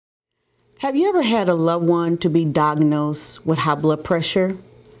Have you ever had a loved one to be diagnosed with high blood pressure?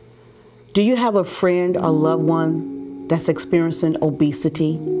 Do you have a friend or loved one that's experiencing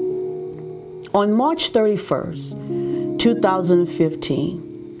obesity? On March 31st,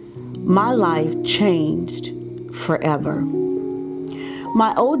 2015, my life changed forever.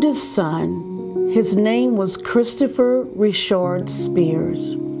 My oldest son, his name was Christopher Richard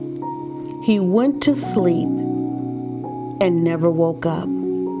Spears. He went to sleep and never woke up.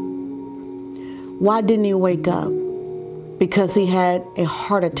 Why didn't he wake up? Because he had a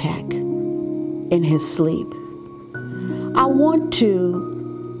heart attack in his sleep. I want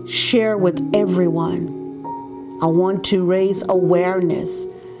to share with everyone. I want to raise awareness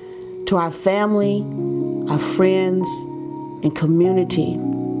to our family, our friends, and community.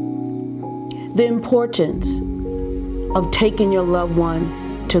 The importance of taking your loved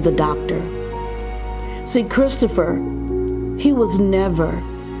one to the doctor. See, Christopher, he was never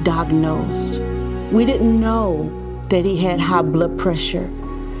diagnosed. We didn't know that he had high blood pressure.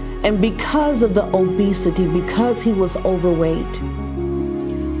 And because of the obesity, because he was overweight,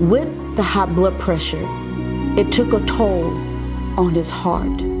 with the high blood pressure, it took a toll on his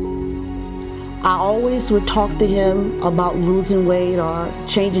heart. I always would talk to him about losing weight or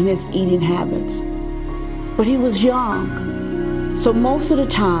changing his eating habits. But he was young. So most of the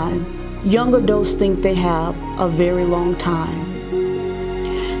time, young adults think they have a very long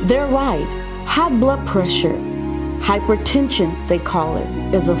time. They're right. High blood pressure, hypertension, they call it,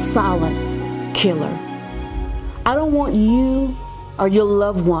 is a silent killer. I don't want you or your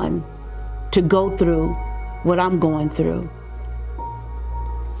loved one to go through what I'm going through.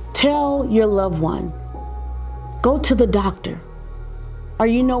 Tell your loved one, go to the doctor. Or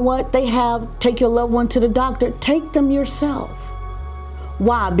you know what? Take your loved one to the doctor. Take them yourself.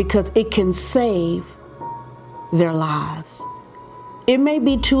 Why? Because it can save their lives. It may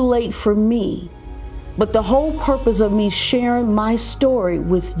be too late for me, but the whole purpose of me sharing my story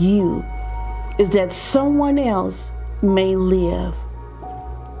with you is that someone else may live.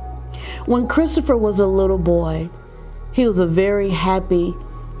 When Christopher was a little boy, he was a very happy,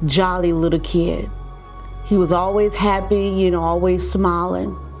 jolly little kid. He was always happy, always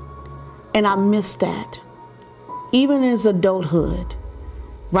smiling. And I miss that. Even in his adulthood,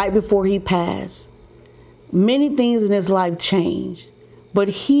 right before he passed, many things in his life changed, but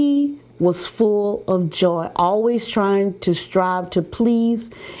he was full of joy, always trying to strive to please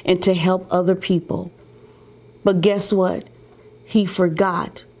and to help other people. But guess what? He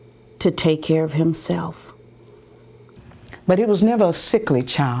forgot to take care of himself. But he was never a sickly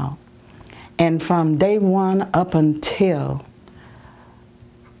child. And from day one up until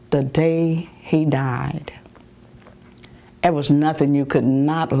the day he died, there was nothing you could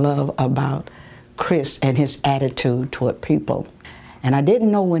not love about Chris and his attitude toward people. And I didn't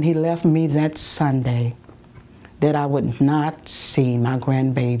know when he left me that Sunday that I would not see my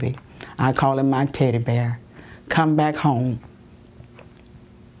grandbaby, I call him my teddy bear, come back home.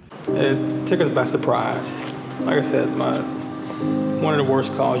 It took us by surprise. Like I said, one of the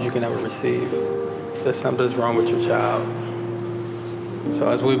worst calls you can ever receive, that something's wrong with your child. So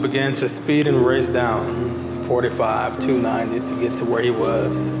as we began to speed and race down 45, 290 to get to where he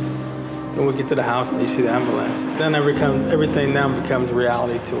was, then we get to the house and you see the ambulance. Then everything now becomes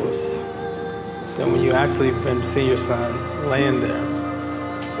reality to us. Then when you actually been seeing your son laying there,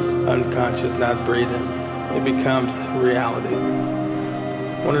 unconscious, not breathing, it becomes reality.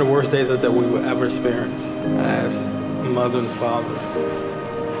 One of the worst days that we would ever experience as mother and father.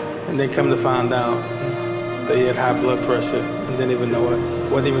 And then come to find out that he had high blood pressure and didn't even know it,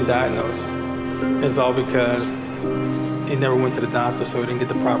 wasn't even diagnosed. It's all because he never went to the doctor, so he didn't get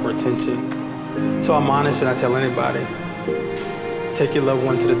the proper attention. So I'm honest and I tell anybody, take your loved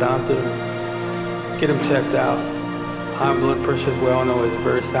one to the doctor, get him checked out. High blood pressure, as we all know, is a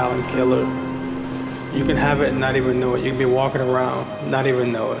very silent killer. You can have it and not even know it. You can be walking around, not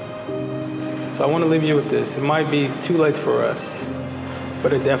even know it. So I want to leave you with this. It might be too late for us,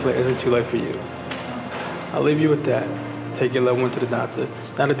 but it definitely isn't too late for you. I'll leave you with that. Take your loved one to the doctor.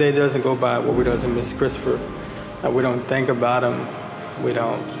 Not a day doesn't go by where we don't miss Christopher. We don't think about him.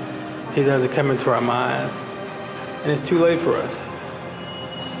 He doesn't come into our mind. And it's too late for us,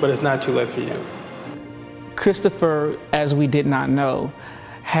 but it's not too late for you. Christopher, as we did not know,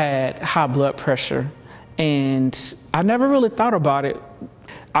 had high blood pressure. And I never really thought about it.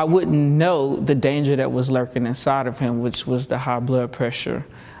 I wouldn't know the danger that was lurking inside of him, which was the high blood pressure.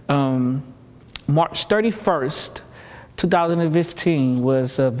 March 31st, 2015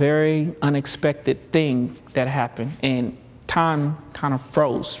 was a very unexpected thing that happened, and time kind of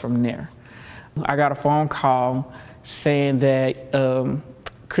froze from there. I got a phone call saying that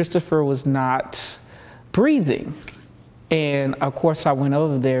Christopher was not breathing. And of course I went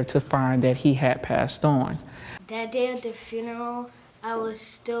over there to find that he had passed on. That day of the funeral, I was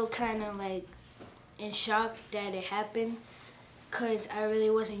still kind of like in shock that it happened, because I really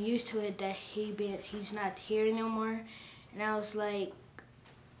wasn't used to it, that he's not here no more. And I was like,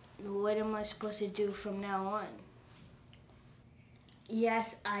 what am I supposed to do from now on?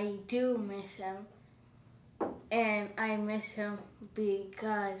 Yes, I do miss him. And I miss him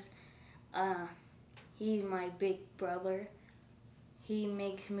because he's my big brother. He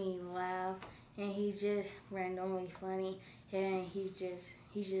makes me laugh, and he's just randomly funny, and he's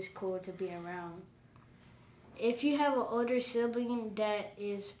just cool to be around. If you have an older sibling that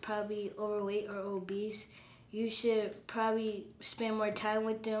is probably overweight or obese, you should probably spend more time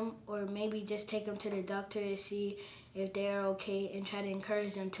with them, or maybe just take them to the doctor to see if they're okay, and try to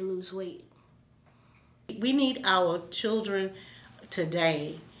encourage them to lose weight. We need our children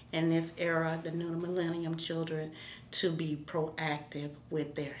today, in this era, the new millennium children, to be proactive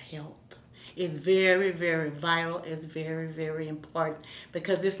with their health. It's very, very vital. It's very, very important,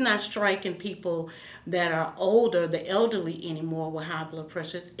 because it's not striking people that are older, the elderly, anymore with high blood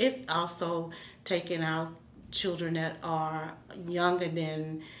pressures. It's also taking out children that are younger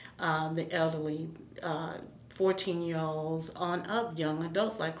than the elderly, 14-year-olds on up, young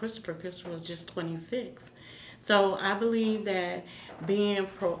adults like Christopher. Christopher was just 26. So I believe that being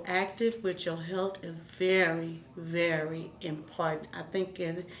proactive with your health is very, very important. I think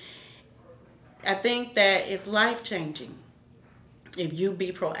that it's life-changing if you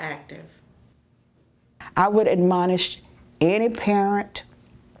be proactive. I would admonish any parent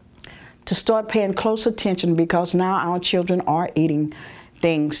to start paying close attention, because now our children are eating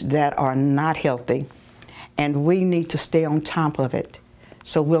things that are not healthy, and we need to stay on top of it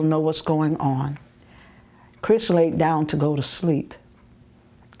so we'll know what's going on. Chris laid down to go to sleep.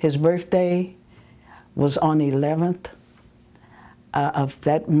 His birthday was on the 11th of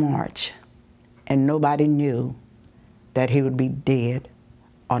that March, and nobody knew that he would be dead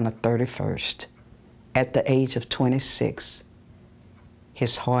on the 31st at the age of 26.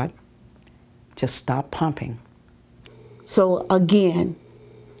 His heart just stopped pumping. So again,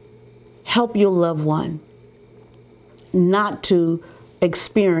 help your loved one not to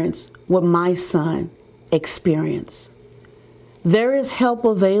experience what my son experienced. There is help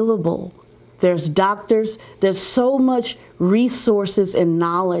available. There's doctors. There's so much resources and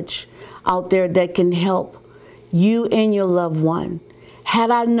knowledge out there that can help you and your loved one.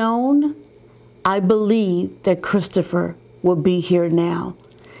 Had I known, I believe that Christopher would be here now.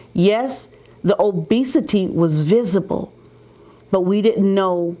 Yes, the obesity was visible, but we didn't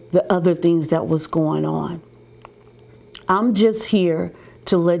know the other things that was going on. I'm just here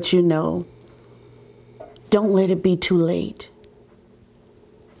to let you know, don't let it be too late.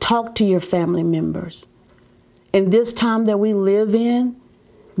 Talk to your family members. In this time that we live in,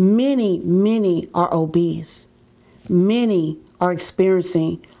 many are obese. Many are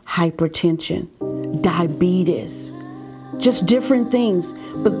experiencing hypertension, diabetes, just different things.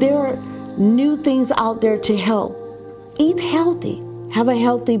 But there are new things out there to help. Eat healthy, have a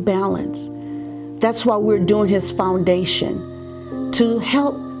healthy balance. That's why we're doing his foundation, to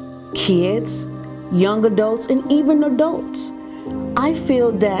help kids, young adults, and even adults. I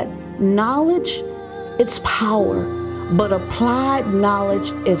feel that knowledge, it's power, but applied knowledge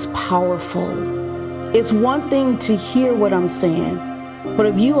is powerful. It's one thing to hear what I'm saying, but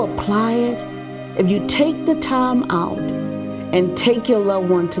if you apply it, if you take the time out and take your loved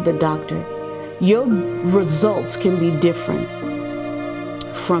one to the doctor, your results can be different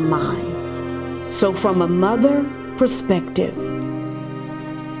from mine. So from a mother perspective,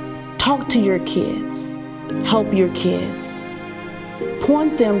 talk to your kids, help your kids,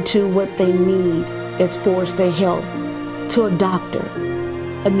 point them to what they need as far as their health, to a doctor,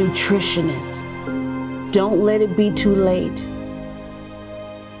 a nutritionist. Don't let it be too late.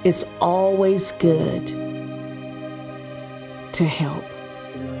 It's always good to help.